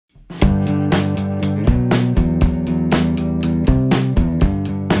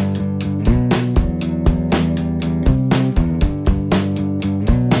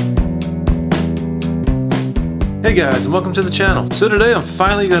Hey guys, and welcome to the channel. So today I'm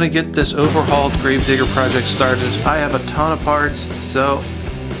finally going to get this overhauled Gravedigger project started. I have a ton of parts, so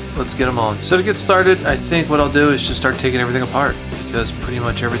let's get them on. So to get started, I think what I'll do is just start taking everything apart, because pretty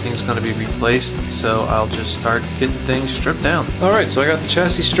much everything's going to be replaced, so I'll just start getting things stripped down. Alright, so I got the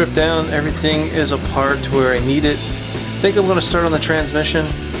chassis stripped down, everything is apart to where I need it. I think I'm going to start on the transmission,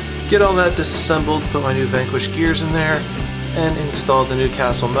 get all that disassembled, put my new Vanquish gears in there, and install the new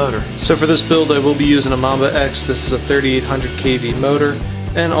Castle motor. So for this build I will be using a Mamba X. This is a 3800 kV motor,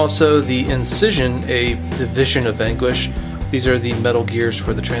 and also the Incision, a division of Vanquish. These are the metal gears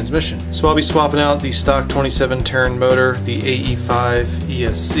for the transmission. So I'll be swapping out the stock 27 turn motor, the AE5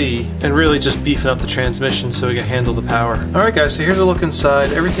 ESC, and really just beefing up the transmission so we can handle the power. Alright guys, so here's a look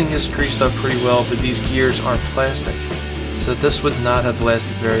inside. Everything is greased up pretty well, but these gears are plastic. So this would not have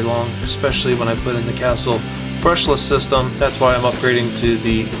lasted very long, especially when I put in the Castle brushless system. That's why I'm upgrading to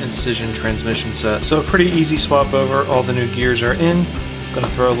the Incision transmission set. So a pretty easy swap over. All the new gears are in. I'm gonna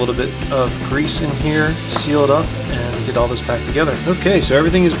throw a little bit of grease in here, seal it up, and get all this back together. Okay, so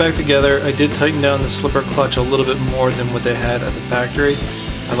everything is back together. I did tighten down the slipper clutch a little bit more than what they had at the factory.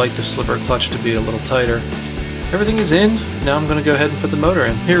 I like the slipper clutch to be a little tighter. Everything is in. Now I'm gonna go ahead and put the motor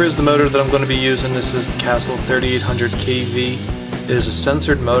in. Here is the motor that I'm gonna be using. This is the Castle 3800 kV. It is a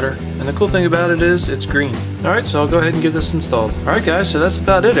censored motor, and the cool thing about it is it's green. Alright, so I'll go ahead and get this installed. Alright guys, so that's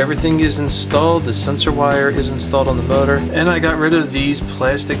about it. Everything is installed, the sensor wire is installed on the motor, and I got rid of these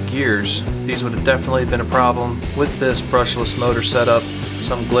plastic gears. These would have definitely been a problem with this brushless motor setup,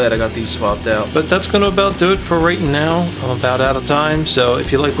 so I'm glad I got these swapped out. But that's going to about do it for right now. I'm about out of time, so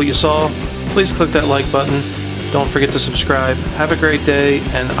if you like what you saw, please click that like button. Don't forget to subscribe. Have a great day,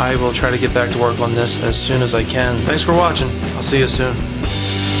 and I will try to get back to work on this as soon as I can. Thanks for watching. I'll see you soon.